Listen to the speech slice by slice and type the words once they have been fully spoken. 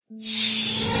I'm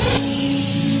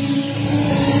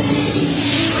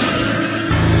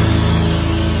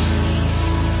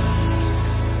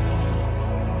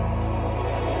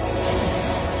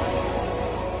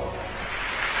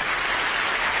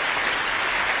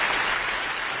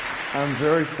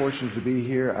very fortunate to be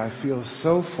here. I feel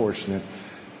so fortunate.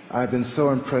 I've been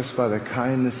so impressed by the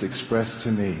kindness expressed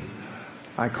to me.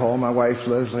 I called my wife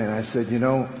Leslie and I said, you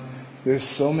know, there's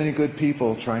so many good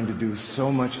people trying to do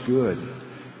so much good.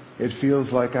 It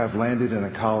feels like I've landed in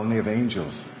a colony of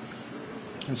angels.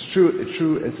 It's a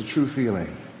true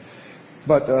feeling.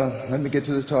 But let me get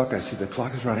to the talk. I see the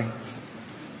clock is running.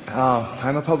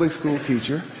 I'm a public school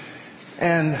teacher,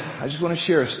 and I just want to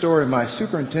share a story. My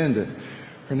superintendent,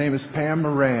 her name is Pam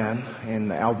Moran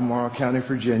in Albemarle County,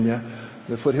 Virginia,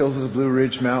 the foothills of the Blue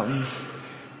Ridge Mountains.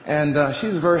 And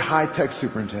she's a very high-tech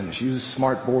superintendent. She uses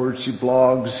smart boards, she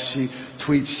blogs, she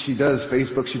tweets, she does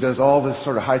Facebook, she does all this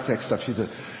sort of high-tech stuff. She's a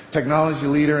technology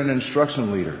leader and an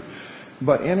instruction leader.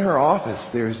 But in her office,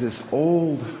 there's this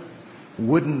old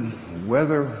wooden,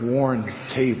 weather-worn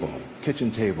table,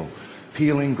 kitchen table,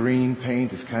 peeling green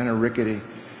paint. It's kind of rickety.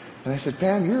 And I said,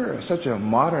 Pam, you're such a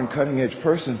modern, cutting-edge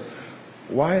person.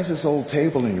 Why is this old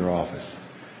table in your office?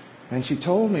 And she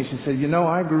told me, she said, you know,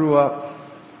 I grew up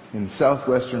in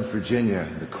southwestern Virginia,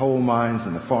 the coal mines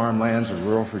and the farmlands of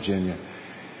rural Virginia.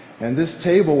 And this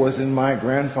table was in my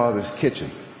grandfather's kitchen.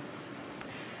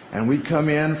 And we'd come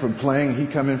in from playing,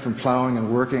 he'd come in from plowing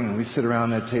and working, and we'd sit around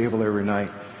that table every night.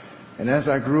 And as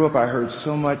I grew up, I heard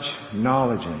so much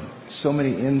knowledge and so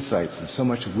many insights and so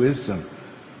much wisdom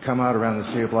come out around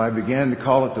this table. I began to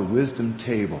call it the wisdom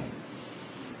table.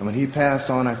 And when he passed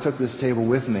on, I took this table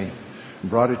with me and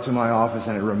brought it to my office,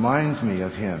 and it reminds me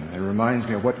of him. It reminds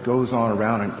me of what goes on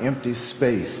around an empty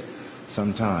space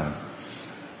sometime.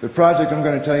 The project I'm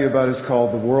going to tell you about is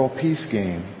called the World Peace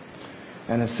Game.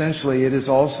 And essentially, it is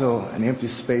also an empty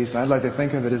space. I'd like to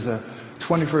think of it as a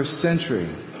 21st century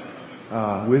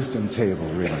wisdom table,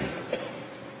 really.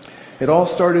 It all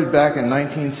started back in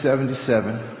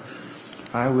 1977.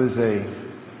 I was a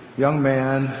young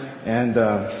man, and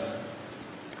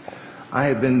I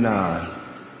had been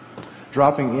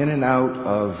dropping in and out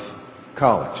of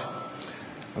college.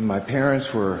 And my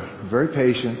parents were very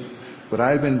patient, but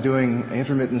I had been doing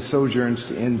intermittent sojourns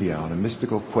to India on a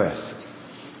mystical quest.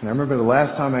 And I remember the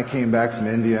last time I came back from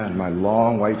India in my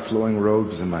long white flowing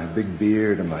robes and my big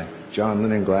beard and my John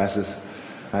Lennon glasses,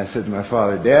 I said to my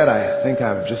father, Dad, I think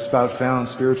I've just about found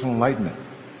spiritual enlightenment.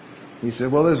 He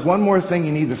said, well, there's one more thing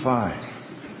you need to find.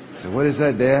 I said, what is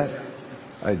that, Dad?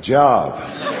 A job.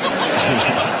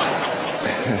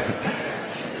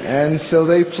 And so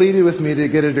they pleaded with me to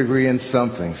get a degree in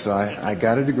something. So I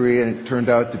got a degree, and it turned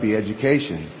out to be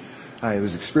education. It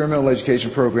was an experimental education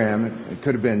program. It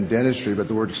could have been dentistry, but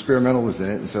the word experimental was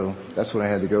in it, and so that's what I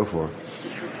had to go for.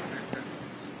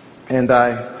 And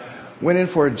I went in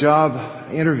for a job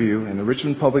interview in the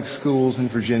Richmond Public Schools in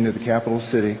Virginia, the capital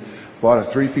city, bought a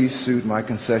three-piece suit, my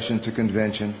concession to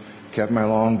convention, kept my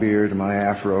long beard and my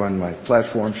afro and my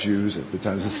platform shoes. At the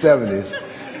time, it was the 70s.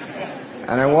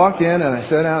 And I walked in and I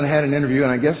sat down and had an interview,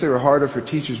 and I guess they were harder for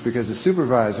teachers because the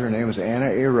supervisor, her name was Anna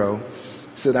Aero,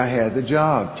 said I had the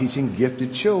job teaching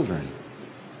gifted children.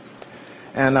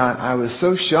 And I was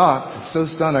so shocked, so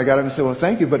stunned, I got up and said, well,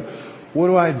 thank you, but what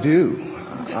do I do?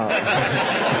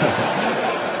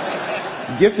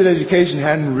 Gifted education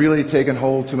hadn't really taken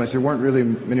hold too much. There weren't really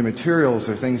many materials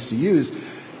or things to use.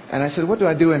 And I said, what do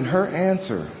I do? And her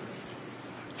answer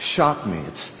shocked me.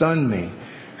 It stunned me.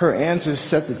 Her answer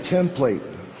set the template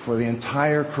for the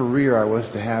entire career I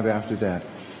was to have after that.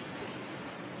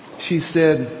 She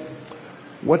said,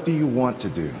 what do you want to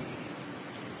do?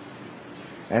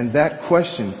 And that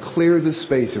question cleared the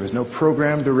space. There was no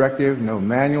program directive, no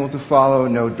manual to follow,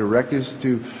 no directives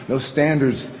no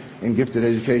standards in gifted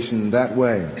education that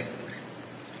way.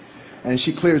 And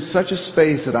she cleared such a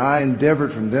space that I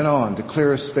endeavored from then on to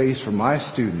clear a space for my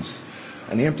students,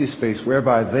 an empty space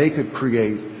whereby they could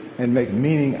create and make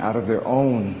meaning out of their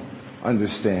own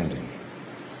understanding.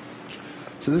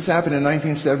 So this happened in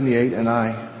 1978, and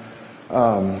I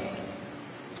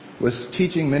was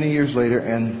teaching many years later,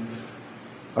 and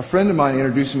a friend of mine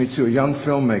introduced me to a young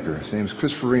filmmaker. His name is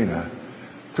Chris Farina.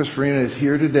 Chris Farina is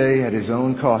here today at his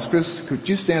own cost. Chris, could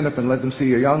you stand up and let them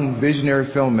see a young visionary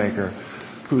filmmaker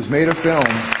who's made a film?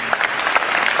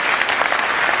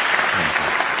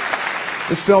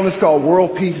 This film is called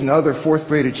World Peace and Other Fourth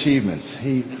Grade Achievements.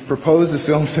 He proposed the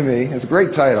film to me. It's a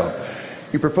great title.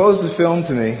 He proposed the film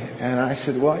to me, and I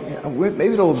said, well,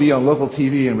 maybe it'll be on local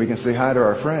TV and we can say hi to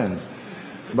our friends.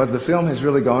 But the film has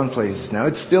really gone places now.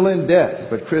 It's still in debt,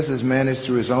 but Chris has managed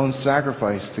through his own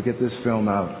sacrifice to get this film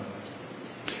out.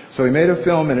 So we made a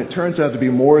film, and it turns out to be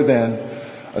more than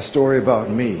a story about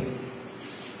me,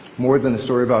 more than a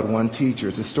story about one teacher.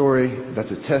 It's a story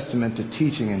that's a testament to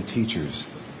teaching and teachers.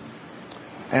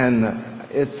 And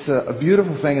it's a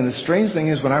beautiful thing. And the strange thing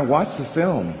is, when I watched the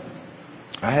film,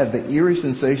 I had the eerie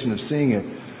sensation of seeing it.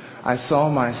 I saw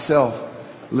myself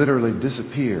literally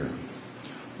disappear.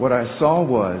 What I saw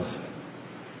was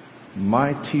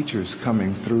my teachers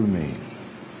coming through me.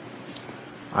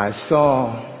 I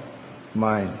saw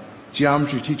my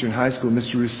geometry teacher in high school,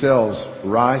 Mr. Roussell's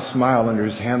wry smile under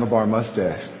his handlebar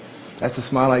mustache. That's the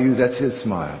smile I use. That's his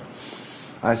smile.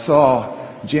 I saw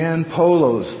Jan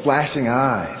Polo's flashing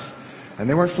eyes. And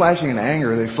they weren't flashing in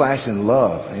anger. They flashed in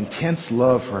love, intense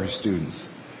love for her students.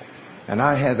 And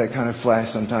I had that kind of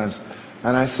flash sometimes.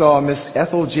 And I saw Miss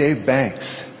Ethel J.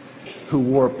 Banks, who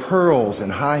wore pearls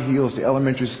and high heels to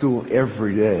elementary school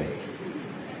every day.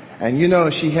 And you know,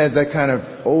 she had that kind of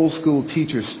old school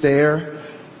teacher stare.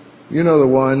 You know the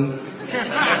one.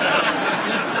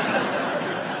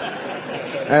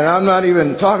 And I'm not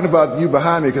even talking about you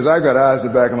behind me, because I've got eyes in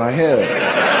the back of my head.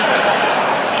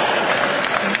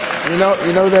 You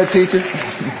know that teacher?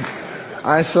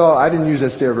 I didn't use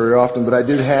that stare very often, but I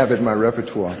did have it in my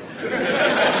repertoire.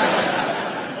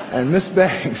 And Miss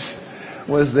Banks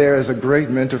was there as a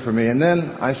great mentor for me. And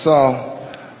then I saw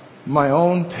my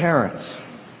own parents,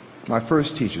 my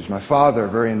first teachers. My father, a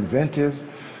very inventive,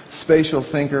 spatial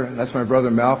thinker. That's my brother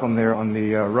Malcolm there on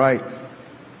the right.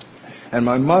 And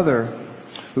my mother,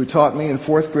 who taught me in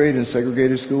fourth grade in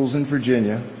segregated schools in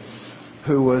Virginia,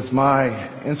 who was my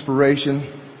inspiration.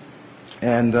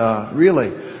 And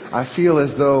really, I feel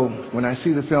as though when I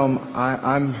see the film,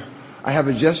 I have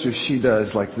a gesture she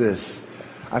does like this.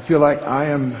 I feel like I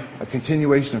am a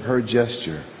continuation of her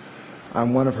gesture.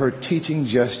 I'm one of her teaching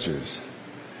gestures.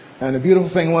 And the beautiful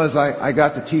thing was I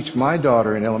got to teach my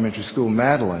daughter in elementary school,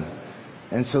 Madeline.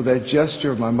 And so that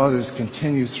gesture of my mother's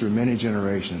continues through many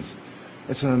generations.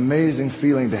 It's an amazing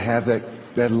feeling to have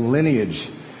that lineage.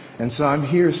 And so I'm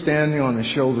here standing on the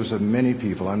shoulders of many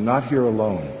people. I'm not here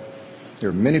alone. There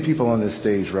are many people on this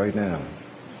stage right now.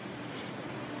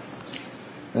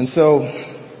 And so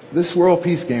this World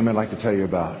Peace game I'd like to tell you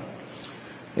about.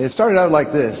 It started out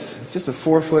like this. It's just a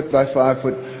 4-foot by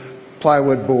 5-foot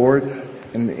plywood board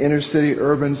in the inner city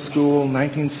urban school,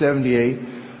 1978.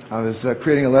 I was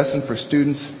creating a lesson for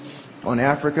students on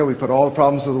Africa. We put all the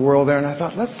problems of the world there, and I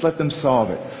thought, let's let them solve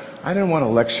it. I didn't want to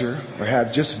lecture or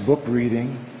have just book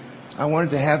reading. I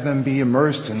wanted to have them be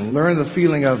immersed and learn the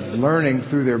feeling of learning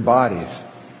through their bodies.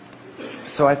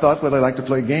 So I thought, well, I like to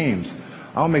play games.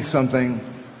 I'll make something,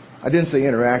 I didn't say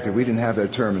interactive. We didn't have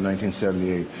that term in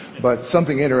 1978, but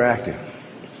something interactive.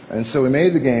 And so we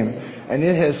made the game, and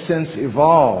it has since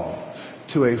evolved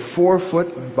to a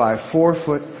 4-foot by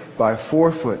 4-foot by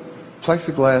 4-foot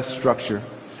plexiglass structure,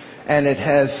 and it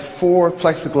has 4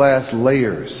 plexiglass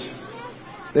layers.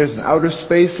 There's an outer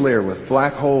space layer with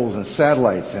black holes and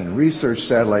satellites and research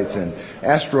satellites and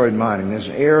asteroid mining. There's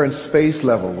an air and space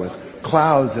level with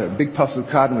clouds, big puffs of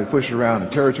cotton we push around,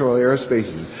 and territorial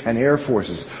airspaces and air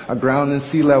forces. A ground and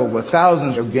sea level with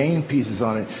thousands of game pieces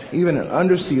on it, even an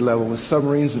undersea level with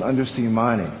submarines and undersea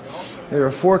mining. There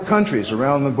are 4 countries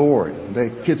around the board. The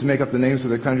kids make up the names of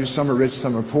their countries. Some are rich,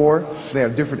 some are poor. They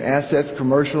have different assets,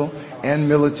 commercial and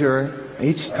military.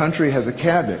 Each country has a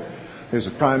cabinet. There's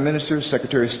a prime minister,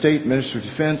 secretary of state, minister of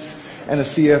defense, and a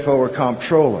CFO or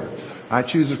comptroller. I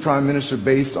choose a prime minister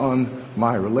based on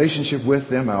my relationship with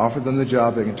them. I offer them the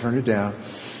job. They can turn it down.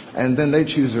 And then they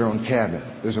choose their own cabinet.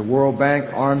 There's a World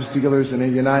Bank, arms dealers, and a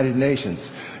United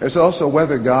Nations. There's also a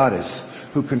weather goddess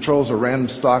who controls a random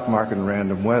stock market and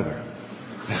random weather.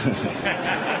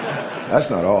 That's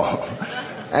not all.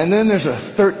 And then there's a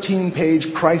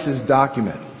 13-page crisis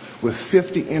document with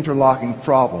 50 interlocking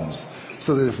problems,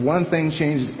 so that if one thing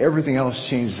changes, everything else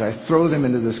changes. I throw them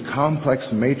into this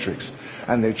complex matrix,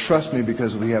 and they trust me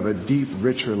because we have a deep,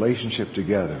 rich relationship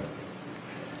together.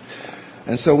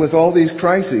 And so with all these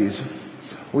crises,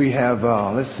 we have,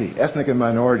 ethnic and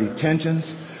minority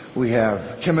tensions. We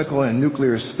have chemical and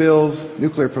nuclear spills,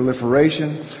 nuclear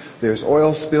proliferation. There's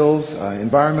oil spills,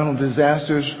 environmental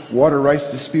disasters, water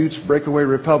rights disputes, breakaway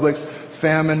republics,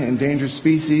 famine, endangered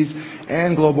species,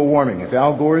 and global warming. If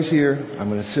Al Gore is here, I'm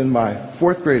going to send my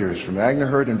 4th graders from Agna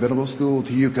Hurt and Venable School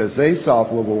to you, because they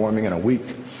solved global warming in a week.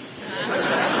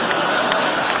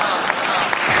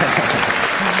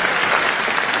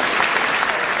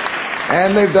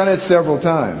 And they've done it several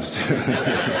times.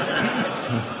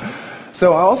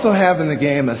 So I also have in the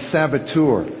game a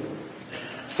saboteur.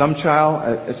 Some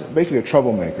child, it's basically a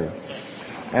troublemaker.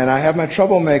 And I have my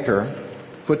troublemaker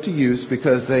put to use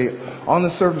because they, on the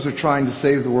surface, are trying to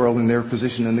save the world in their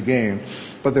position in the game.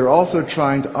 but they're also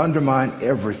trying to undermine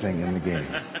everything in the game.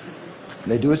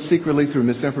 They do it secretly through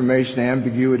misinformation,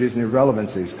 ambiguities, and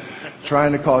irrelevancies,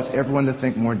 trying to cause everyone to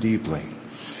think more deeply.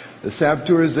 The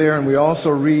saboteur is there, and we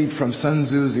also read from Sun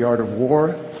Tzu's The Art of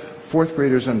War. Fourth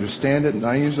graders understand it,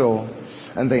 9 years old,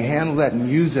 and they handle that and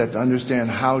use that to understand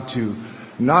how to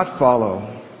not follow,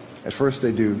 at first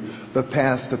they do, the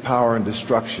path to power and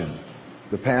destruction,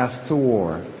 the path to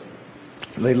war.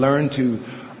 They learn to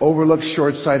overlook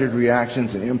short-sighted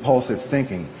reactions and impulsive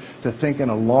thinking, to think in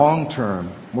a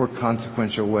long-term, more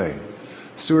consequential way.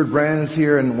 Stuart Brand is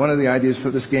here, and one of the ideas for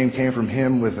this game came from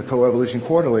him with the Coevolution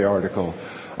Quarterly article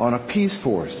on a peace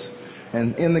force.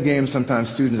 And in the game, sometimes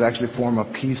students actually form a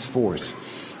peace force.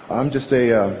 I'm just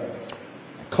a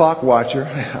clock watcher.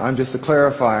 I'm just a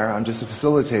clarifier. I'm just a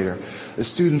facilitator. The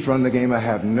students run the game. I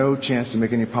have no chance to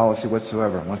make any policy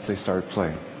whatsoever once they start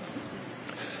playing.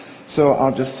 So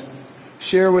I'll just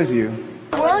share with you.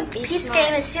 The World Peace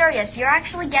Game is serious. You're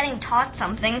actually getting taught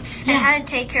something and how to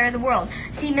take care of the world.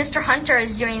 See, Mr. Hunter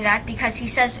is doing that because he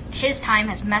says his time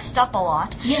has messed up a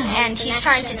lot, and he's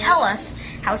trying to tell us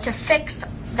how to fix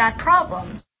that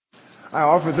problem. I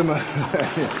offered them a...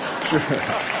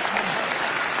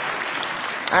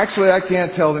 Actually, I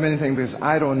can't tell them anything because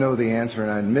I don't know the answer,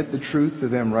 and I admit the truth to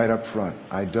them right up front.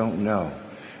 I don't know.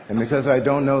 And because I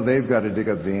don't know, they've got to dig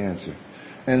up the answer.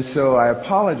 And so I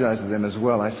apologize to them as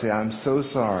well. I say, I'm so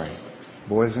sorry,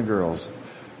 boys and girls,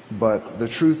 but the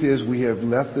truth is we have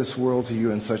left this world to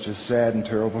you in such a sad and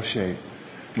terrible shape.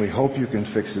 We hope you can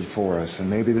fix it for us, and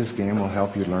maybe this game will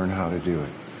help you learn how to do it.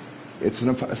 It's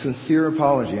a sincere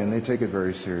apology, and they take it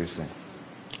very seriously.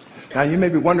 Now, you may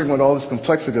be wondering what all this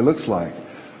complexity looks like.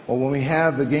 Well, when we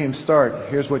have the game start,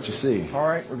 here's what you see. All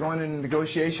right, we're going into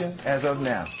negotiation as of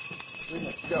now.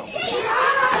 Let's go.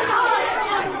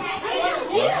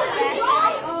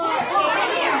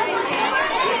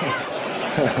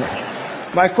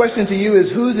 My question to you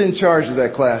is, who's in charge of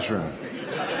that classroom?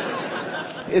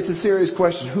 It's a serious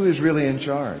question. Who is really in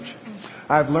charge?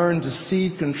 I've learned to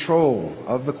cede control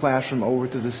of the classroom over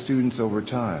to the students over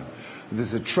time.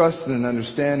 There's a trust and an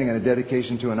understanding and a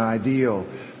dedication to an ideal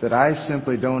that I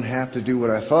simply don't have to do what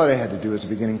I thought I had to do as a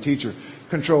beginning teacher,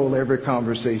 control every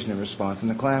conversation and response in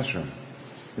the classroom.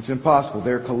 It's impossible.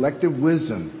 Their collective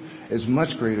wisdom is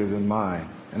much greater than mine,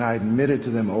 and I admit it to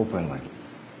them openly.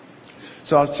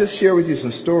 So I'll just share with you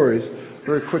some stories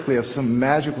very quickly of some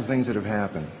magical things that have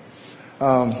happened.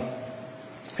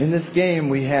 In this game,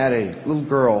 we had a little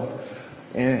girl,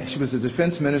 and she was the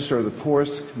defense minister of the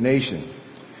poorest nation.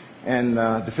 And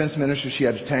defense minister, she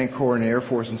had a tank corps and Air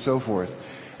Force and so forth.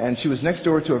 And she was next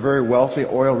door to a very wealthy,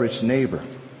 oil-rich neighbor.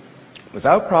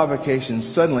 Without provocation,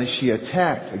 suddenly she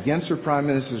attacked, against her prime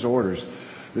minister's orders,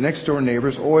 the next door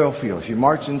neighbor's oil field. She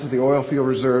marched into the oil field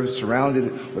reserves, surrounded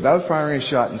it without firing a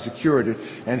shot, and secured it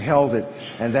and held it.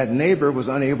 And that neighbor was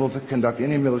unable to conduct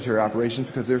any military operations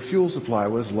because their fuel supply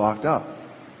was locked up.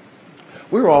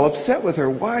 We were all upset with her.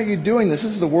 Why are you doing this?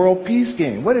 This is the World Peace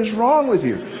Game. What is wrong with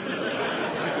you?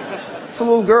 It's a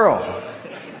little girl.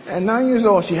 And 9 years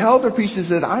old, she held her peace and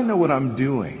said, I know what I'm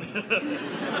doing.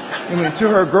 I mean, to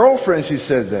her girlfriend, she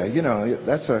said that. You know,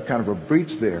 that's a kind of a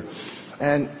breach there.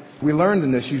 And we learned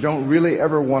in this, you don't really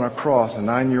ever want to cross a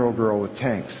 9-year-old girl with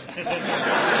tanks.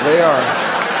 They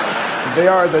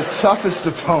are the toughest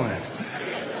opponents.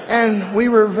 And we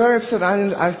were very upset.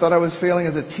 I thought I was failing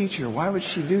as a teacher. Why would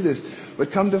she do this?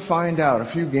 But come to find out, a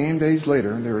few game days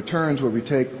later, there are turns where we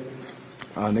take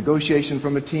negotiation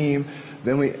from a team.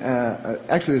 Then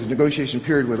actually there's a negotiation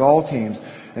period with all teams,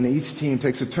 and each team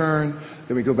takes a turn.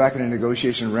 Then we go back in a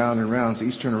negotiation round and round. So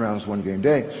each turnaround is one game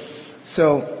day.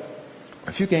 So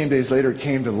a few game days later, it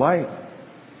came to light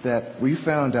that we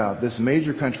found out this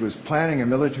major country was planning a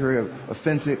military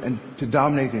offensive and to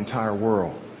dominate the entire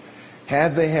world.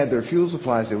 Had they had their fuel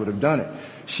supplies, they would have done it.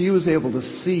 She was able to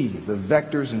see the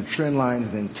vectors and trend lines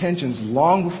and intentions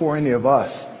long before any of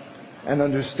us, and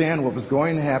understand what was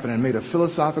going to happen, and made a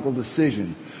philosophical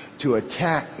decision to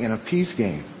attack in a peace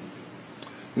game.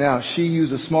 Now, she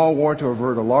used a small war to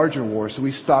avert a larger war, so we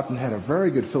stopped and had a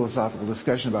very good philosophical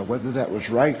discussion about whether that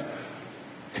was right,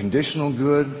 conditional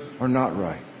good, or not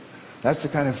right. That's the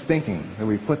kind of thinking that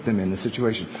we put them in the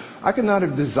situation. I could not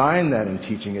have designed that in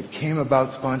teaching. It came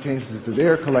about spontaneously through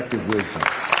their collective wisdom.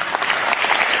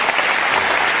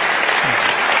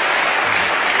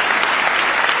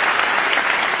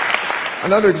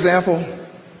 Another example,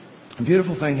 a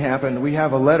beautiful thing happened. We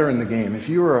have a letter in the game. If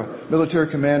you were a military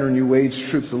commander and you waged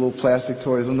troops, the little plastic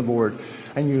toys on the board,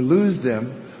 and you lose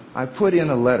them, I put in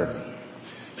a letter.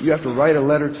 You have to write a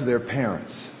letter to their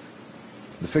parents,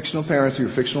 the fictional parents of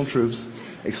your fictional troops,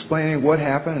 explaining what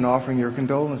happened and offering your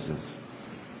condolences.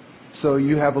 So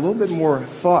you have a little bit more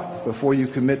thought before you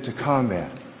commit to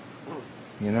combat.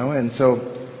 And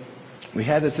so we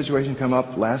had this situation come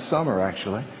up last summer,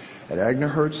 actually, at Agner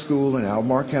Hurt School in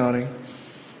Albemarle County.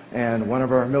 And one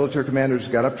of our military commanders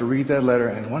got up to read that letter,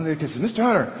 and one of the kids said, Mr.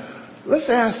 Hunter, let's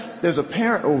ask, there's a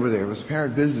parent over there. There was a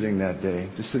parent visiting that day,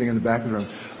 just sitting in the back of the room.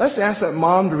 Let's ask that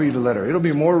mom to read the letter. It'll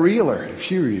be more realer if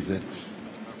she reads it.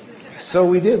 So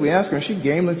we did. We asked her, and she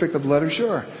gamely picked up the letter.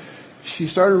 Sure. She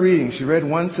started reading. She read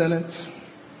one sentence.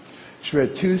 She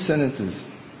read two sentences.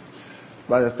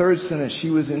 By the third sentence, she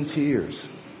was in tears.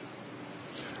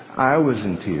 I was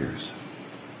in tears.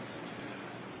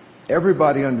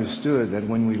 Everybody understood that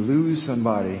when we lose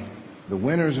somebody, the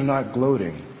winners are not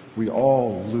gloating. We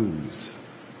all lose.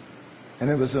 And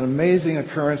it was an amazing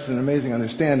occurrence, an amazing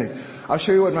understanding. I'll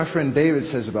show you what my friend David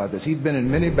says about this. He'd been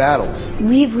in many battles.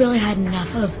 We've really had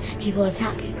enough of people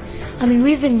attacking. I mean,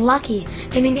 we've been lucky.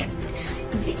 I mean,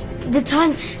 the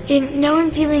time, now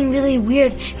I'm feeling really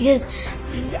weird because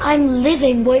I'm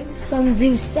living what Sun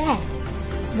Tzu said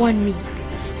 1 week.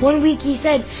 1 week he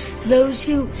said, those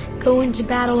who go into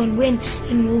battle and win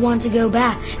and will want to go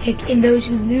back, and those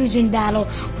who lose in battle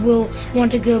will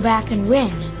want to go back and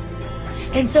win.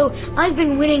 And so I've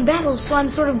been winning battles, so I'm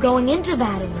sort of going into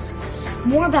battles,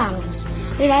 more battles.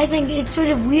 And I think it's sort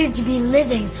of weird to be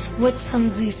living what Sun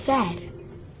Tzu said.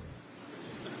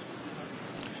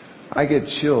 I get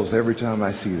chills every time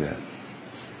I see that.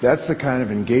 That's the kind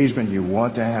of engagement you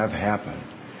want to have happen.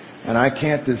 And I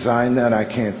can't design that, I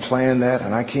can't plan that,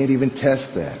 and I can't even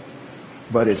test that.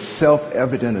 But it's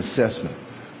self-evident assessment.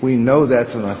 We know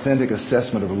that's an authentic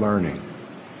assessment of learning.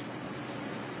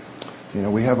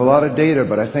 We have a lot of data,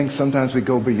 but I think sometimes we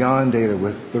go beyond data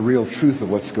with the real truth of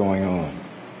what's going on.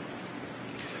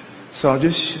 So I'll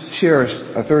just share a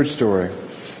third story.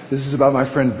 This is about my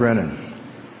friend Brennan.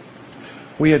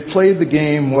 We had played the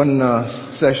game one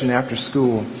session after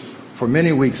school for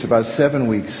many weeks, about 7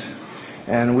 weeks.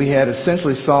 And we had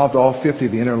essentially solved all 50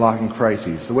 of the interlocking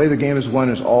crises. The way the game is won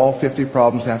is all 50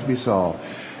 problems have to be solved.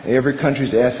 Every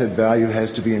country's asset value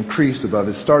has to be increased above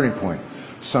its starting point.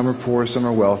 Some are poor, some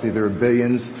are wealthy. There are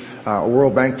billions. A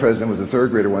World Bank president was a third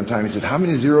grader one time. He said, how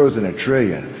many zeros in a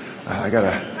trillion? I got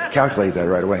to calculate that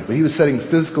right away. But he was setting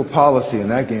physical policy in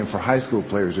that game for high school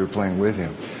players who were playing with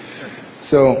him.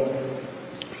 So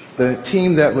the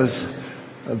team that was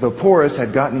the poorest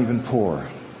had gotten even poorer.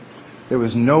 There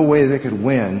was no way they could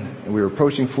win, and we were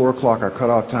approaching 4 o'clock, our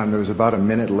cutoff time. There was about a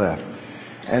minute left.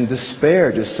 And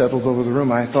despair just settled over the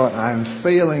room. I thought, I'm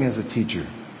failing as a teacher.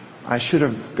 I should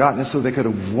have gotten it so they could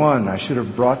have won. I should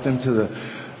have brought them to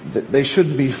they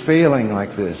shouldn't be failing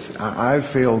like this. I've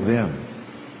failed them.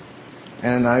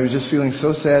 And I was just feeling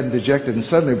so sad and dejected. And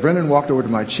suddenly Brendan walked over to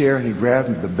my chair and he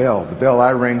grabbed the bell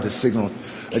I rang to signal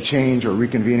a change or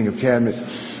reconvening of cabinets.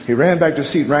 He ran back to his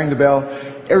seat, rang the bell.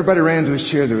 Everybody ran to his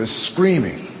chair. There was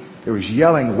screaming. There was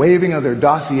yelling, waving of their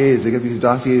dossiers. They get these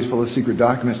dossiers full of secret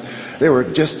documents. They were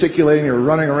gesticulating. They were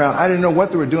running around. I didn't know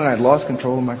what they were doing. I had lost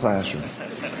control of my classroom.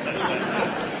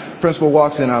 Principal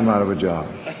walks in. I'm out of a job.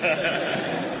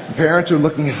 The parents are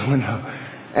looking at the window.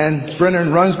 And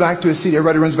Brennan runs back to his seat.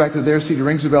 Everybody runs back to their seat. He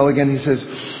rings the bell again. He says,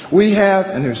 we have,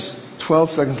 and there's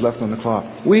 12 seconds left on the clock.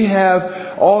 We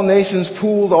have all nations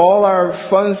pooled all our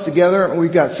funds together, and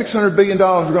we've got $600 billion.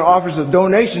 We're going to offer as a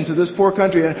donation to this poor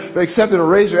country, and if they accept it, it'll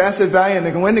raise their asset value, and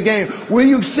they can win the game. Will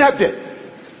you accept it?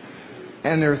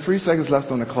 And there are 3 seconds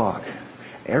left on the clock.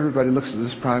 Everybody looks at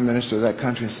this prime minister of that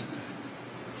country,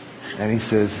 and he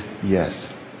says,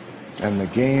 yes. And the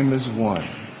game is won.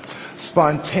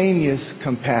 Spontaneous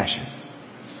compassion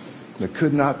that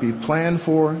could not be planned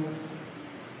for,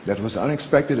 that was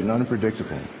unexpected and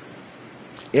unpredictable.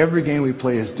 Every game we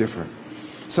play is different.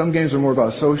 Some games are more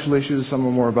about social issues, some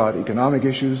are more about economic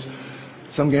issues,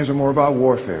 some games are more about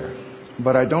warfare.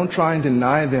 But I don't try and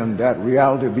deny them that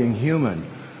reality of being human.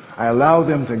 I allow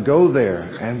them to go there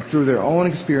and through their own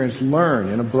experience learn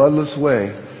in a bloodless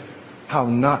way how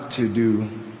not to do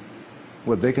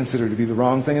what they consider to be the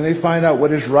wrong thing, and they find out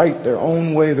what is right their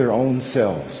own way, their own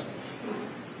selves.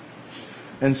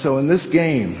 And so in this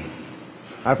game,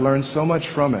 I've learned so much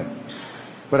from it.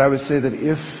 But I would say that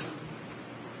if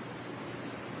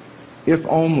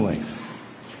only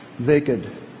they could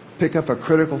pick up a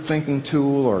critical thinking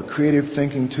tool or a creative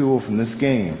thinking tool from this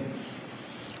game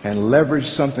and leverage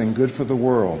something good for the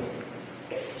world,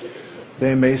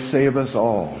 they may save us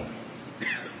all.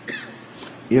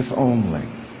 If only.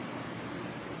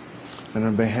 And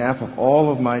on behalf of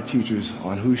all of my teachers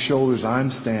on whose shoulders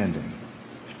I'm standing,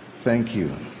 thank you.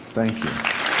 Thank you.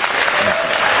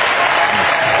 Thank you.